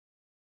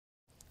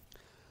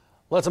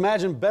Let's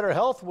imagine better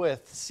health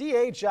with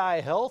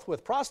CHI Health.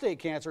 With prostate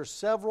cancer,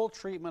 several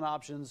treatment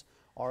options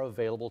are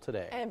available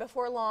today. And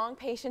before long,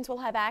 patients will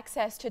have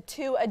access to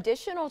 2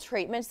 additional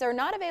treatments. They're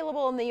not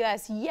available in the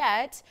U.S.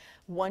 yet.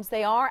 Once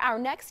they are, our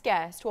next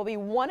guest will be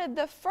one of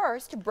the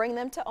first to bring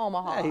them to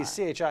Omaha. Yeah, he's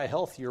CHI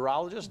Health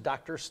Urologist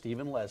Dr.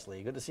 Stephen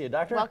Leslie. Good to see you,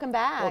 Doctor. Welcome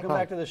back. Welcome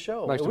back to the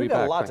show. Nice to We've be got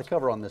back. a lot Thanks. to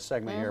cover on this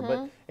segment here,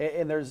 but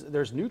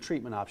there's new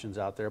treatment options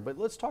out there. But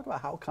let's talk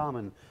about how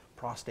common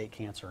prostate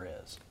cancer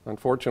is.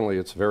 Unfortunately,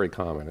 it's very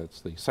common.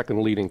 It's the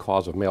second leading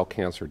cause of male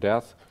cancer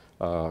death.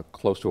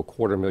 Close to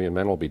 250,000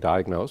 men will be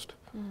diagnosed.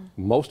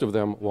 Most of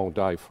them won't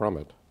die from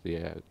it.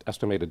 The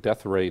estimated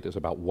death rate is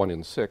about 1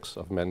 in 6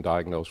 of men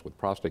diagnosed with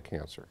prostate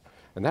cancer.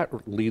 And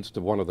that leads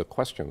to one of the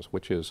questions,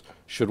 which is,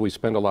 should we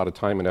spend a lot of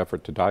time and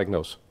effort to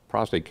diagnose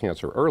prostate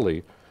cancer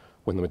early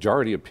when the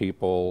majority of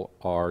people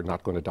are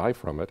not going to die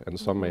from it, and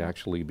some may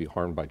actually be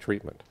harmed by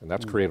treatment? And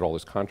that's created all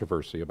this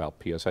controversy about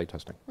PSA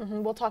testing.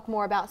 We'll talk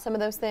more about some of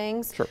those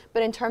things. Sure.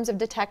 But in terms of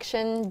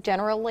detection,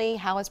 generally,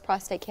 how is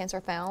prostate cancer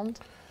found?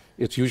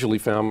 It's usually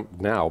found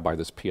now by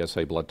this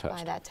PSA blood test.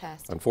 By that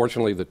test.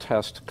 Unfortunately, the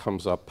test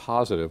comes up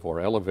positive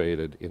or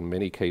elevated in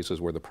many cases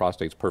where the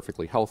prostate's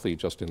perfectly healthy,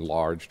 just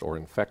enlarged or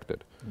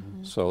infected.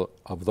 So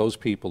of those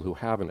people who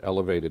have an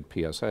elevated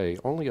PSA,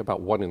 only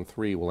about 1 in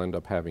 3 will end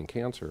up having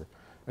cancer.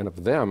 And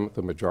of them,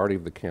 the majority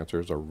of the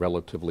cancers are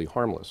relatively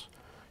harmless.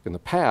 In the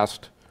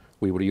past,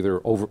 we would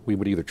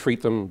either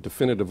treat them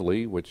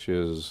definitively, which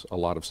is a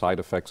lot of side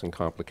effects and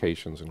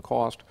complications and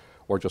cost,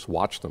 or just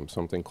watch them,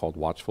 something called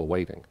watchful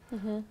waiting.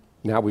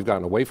 Now we've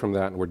gotten away from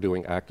that and we're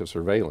doing active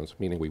surveillance,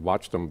 meaning we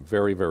watch them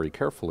very, very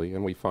carefully,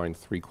 and we find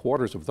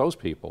 3/4 of those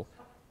people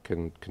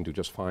can do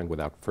just fine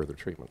without further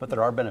treatment. But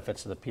there are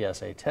benefits to the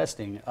PSA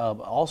testing.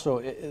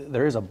 Also,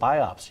 there is a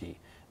biopsy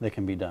that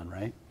can be done,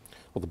 right?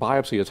 Well, the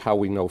biopsy is how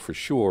we know for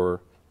sure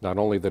not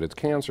only that it's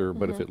cancer,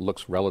 but if it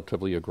looks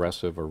relatively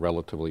aggressive or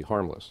relatively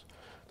harmless.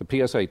 The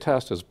PSA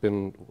test has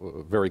been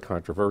very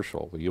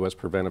controversial. The U.S.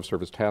 Preventive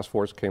Service Task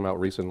Force came out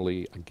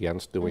recently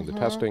against doing the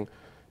testing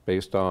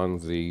based on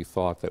the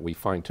thought that we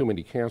find too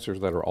many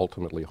cancers that are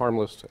ultimately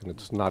harmless, and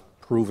it's not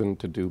proven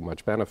to do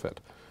much benefit.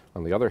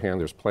 On the other hand,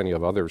 there's plenty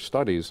of other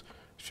studies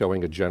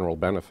showing a general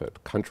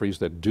benefit. Countries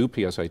that do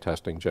PSA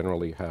testing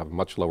generally have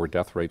much lower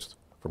death rates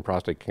from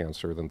prostate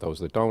cancer than those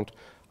that don't.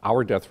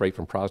 Our death rate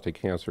from prostate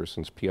cancer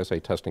since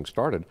PSA testing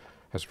started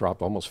has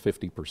dropped almost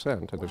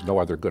 50%, and there's no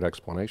other good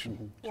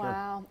explanation.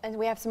 Wow. And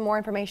we have some more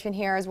information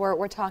here as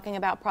we're talking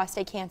about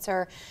prostate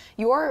cancer.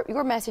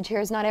 Your message here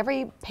is not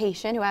every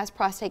patient who has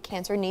prostate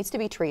cancer needs to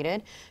be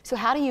treated. So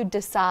how do you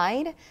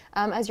decide,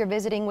 as you're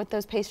visiting with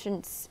those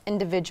patients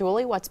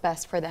individually, what's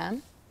best for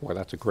them? Well,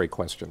 that's a great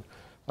question.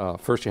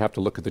 First, you have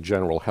to look at the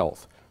general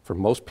health. For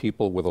most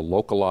people with a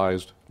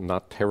localized,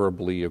 not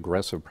terribly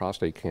aggressive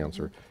prostate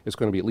cancer, it's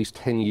going to be at least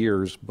 10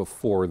 years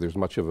before there's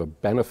much of a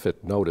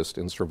benefit noticed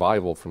in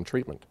survival from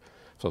treatment.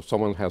 So if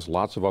someone has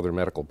lots of other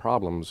medical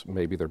problems,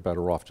 maybe they're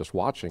better off just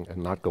watching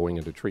and not going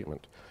into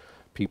treatment.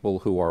 People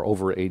who are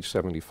over age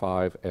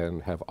 75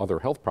 and have other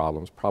health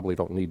problems probably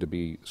don't need to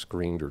be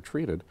screened or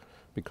treated,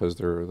 because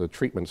the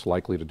treatment's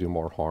likely to do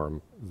more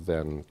harm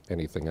than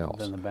anything else.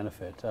 Than the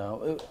benefit.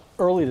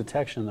 Early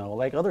detection, though,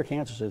 like other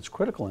cancers, it's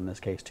critical in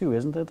this case, too,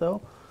 isn't it,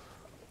 though?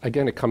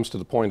 Again, it comes to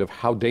the point of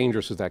how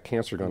dangerous is that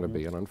cancer going to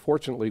be, and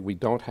unfortunately, we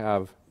don't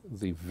have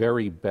the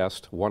very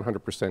best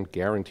 100%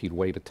 guaranteed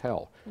way to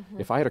tell.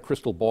 If I had a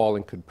crystal ball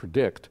and could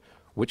predict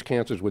which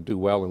cancers would do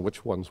well and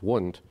which ones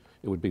wouldn't,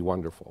 it would be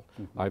wonderful.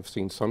 I've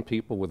seen some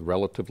people with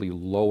relatively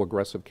low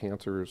aggressive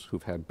cancers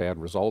who've had bad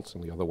results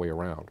and the other way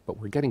around, but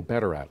we're getting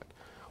better at it.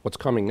 What's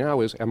coming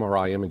now is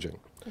MRI imaging.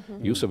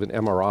 Use of an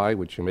MRI,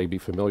 which you may be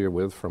familiar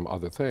with from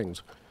other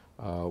things.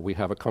 We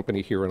have a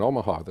company here in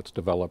Omaha that's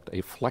developed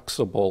a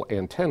flexible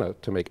antenna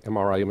to make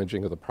MRI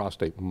imaging of the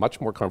prostate much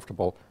more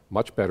comfortable,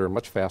 much better,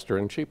 much faster,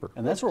 and cheaper.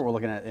 And that's what we're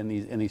looking at in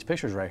these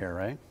pictures right here,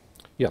 right?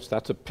 Yes,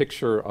 that's a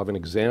picture of an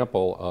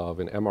example of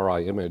an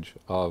MRI image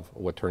of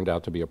what turned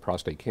out to be a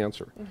prostate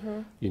cancer.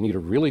 You need a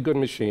really good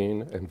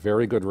machine and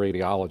very good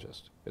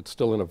radiologist. It's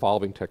still an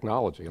evolving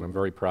technology, and I'm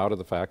very proud of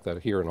the fact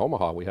that here in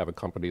Omaha we have a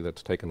company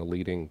that's taken a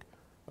leading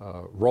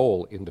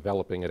role in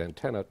developing an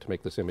antenna to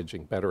make this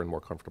imaging better and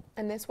more comfortable.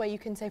 And this way you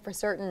can say for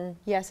certain,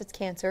 yes, it's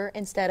cancer,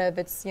 instead of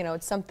it's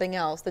something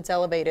else that's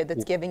elevated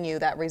that's giving you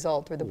that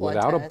result through the blood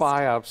test. Without a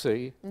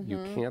biopsy, you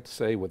can't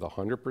say with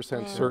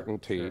 100%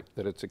 certainty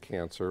that it's a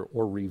cancer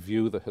or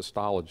review the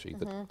histology,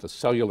 the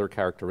cellular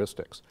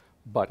characteristics.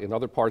 But in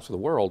other parts of the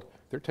world,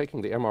 they're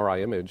taking the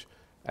MRI image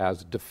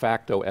as de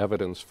facto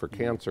evidence for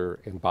cancer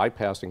and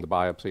bypassing the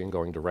biopsy and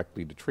going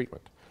directly to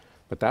treatment.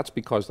 But that's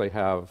because they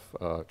have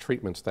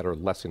treatments that are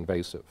less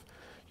invasive.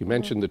 You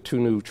mentioned the 2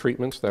 new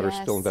treatments that are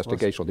still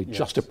investigational. They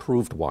just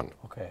approved one.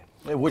 Okay,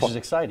 which is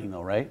exciting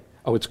though, right?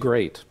 Oh, it's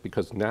great,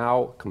 because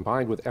now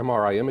combined with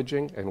MRI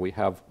imaging and we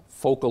have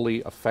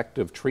focally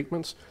effective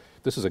treatments,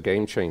 this is a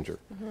game changer.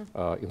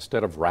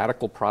 Instead of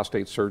radical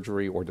prostate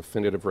surgery or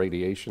definitive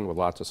radiation with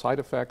lots of side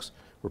effects,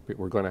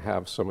 we're going to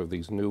have some of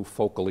these new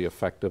focally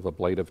effective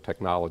ablative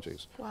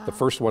technologies. The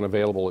first one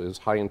available is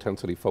high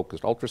intensity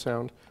focused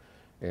ultrasound.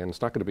 And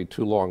it's not going to be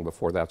too long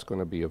before that's going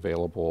to be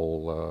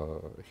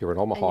available here in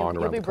Omaha and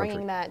around the country. You'll be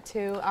bringing that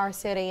to our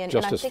city.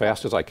 Just as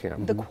fast as I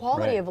can. The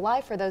quality of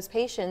life for those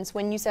patients,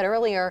 when you said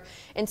earlier,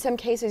 in some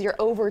cases you're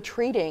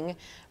over-treating,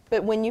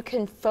 but when you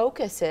can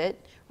focus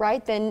it,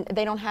 right, then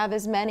they don't have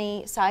as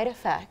many side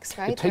effects,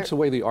 right? It takes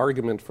away the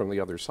argument from the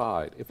other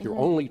side. If your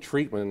only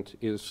treatment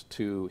is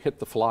to hit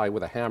the fly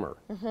with a hammer,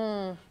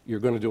 you're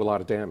going to do a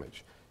lot of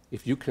damage.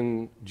 If you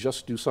can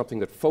just do something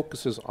that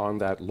focuses on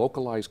that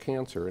localized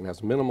cancer and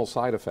has minimal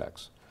side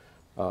effects,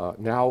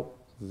 now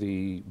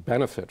the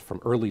benefit from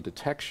early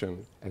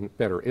detection and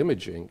better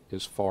imaging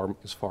is far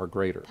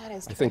greater. That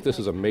is I think this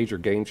is a major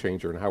game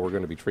changer in how we're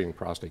going to be treating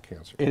prostate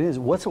cancer. It is.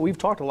 We've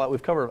talked a lot.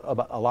 We've covered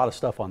a lot of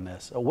stuff on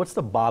this. What's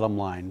the bottom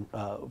line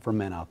for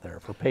men out there,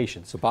 for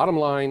patients? The bottom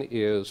line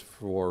is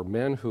for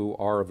men who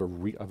are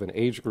of an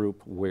age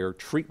group where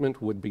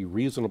treatment would be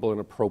reasonable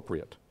and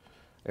appropriate.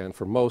 And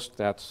for most,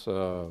 that's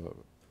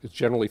it's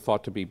generally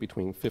thought to be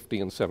between 50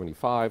 and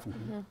 75.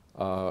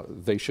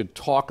 They should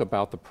talk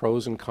about the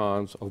pros and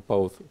cons of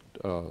both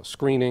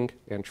screening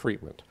and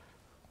treatment.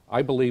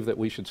 I believe that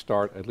we should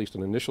start at least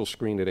an initial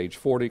screen at age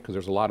 40 because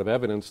there's a lot of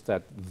evidence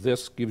that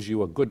this gives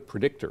you a good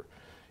predictor.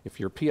 If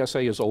your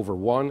PSA is over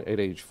 1 at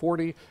age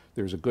 40,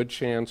 there's a good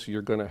chance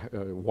you're going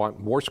to want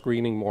more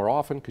screening more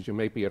often because you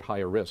may be at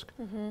higher risk.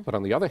 But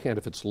on the other hand,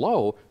 if it's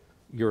low,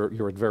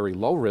 you're at very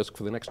low risk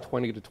for the next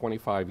 20 to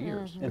 25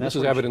 years. And this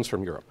is evidence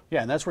from Europe.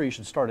 Yeah, and that's where you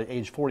should start at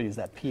age 40 is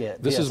that PSA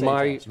This is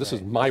my test, this right?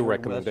 is my That's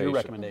recommendation. your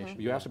recommendation.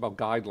 You asked about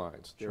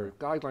guidelines. Their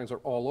guidelines are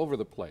all over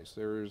the place.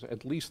 There's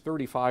at least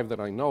 35 that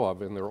I know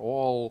of, and they're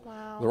all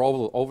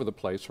over the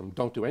place. From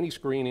don't do any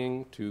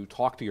screening to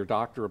talk to your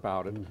doctor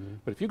about it.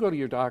 But if you go to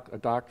your a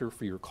doctor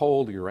for your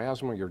cold, or your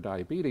asthma, or your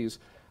diabetes,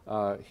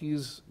 he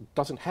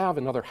doesn't have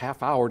another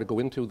half hour to go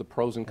into the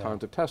pros and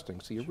cons of testing.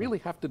 So you really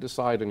have to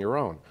decide on your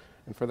own.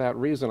 And for that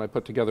reason, I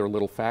put together a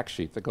little fact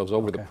sheet that goes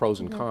over the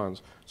pros and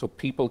cons so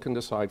people can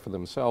decide for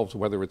themselves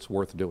whether it's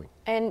worth doing.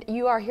 And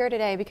you are here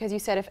today because you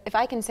said if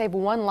I can save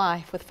one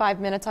life with 5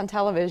 minutes on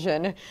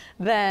television,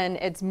 then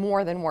it's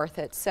more than worth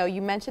it. So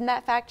you mentioned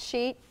that fact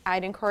sheet.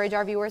 I'd encourage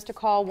our viewers to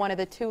call one of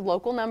the 2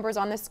 local numbers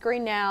on the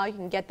screen now. You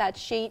can get that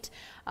sheet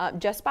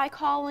just by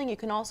calling. You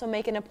can also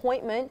make an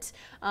appointment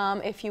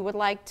if you would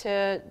like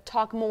to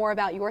talk more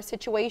about your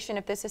situation.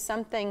 If this is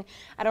something,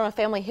 I don't know if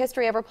family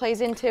history ever plays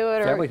into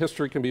it. Family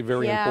history can be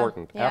very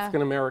important. Yeah.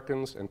 African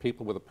Americans and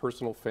people with a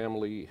personal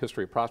family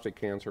history of prostate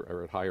cancer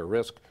are at higher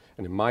risk.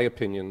 And in my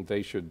opinion,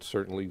 they should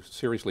certainly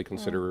seriously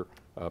consider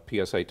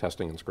PSA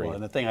testing and screening. Well,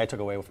 and the thing I took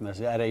away from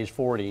this, at age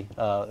 40,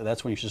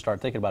 that's when you should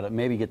start thinking about it.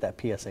 Maybe get that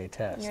PSA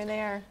test. You're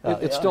there.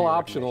 It's still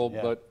optional,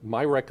 but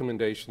my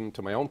recommendation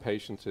to my own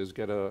patients is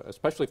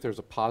especially if there's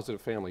a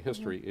positive family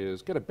history,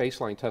 is get a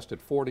baseline test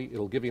at 40.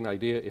 It'll give you an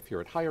idea if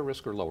you're at higher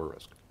risk or lower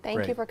risk.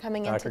 Thank you for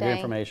coming in Doctor, today. good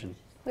information.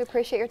 We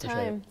appreciate your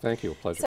time. Thank you. A pleasure.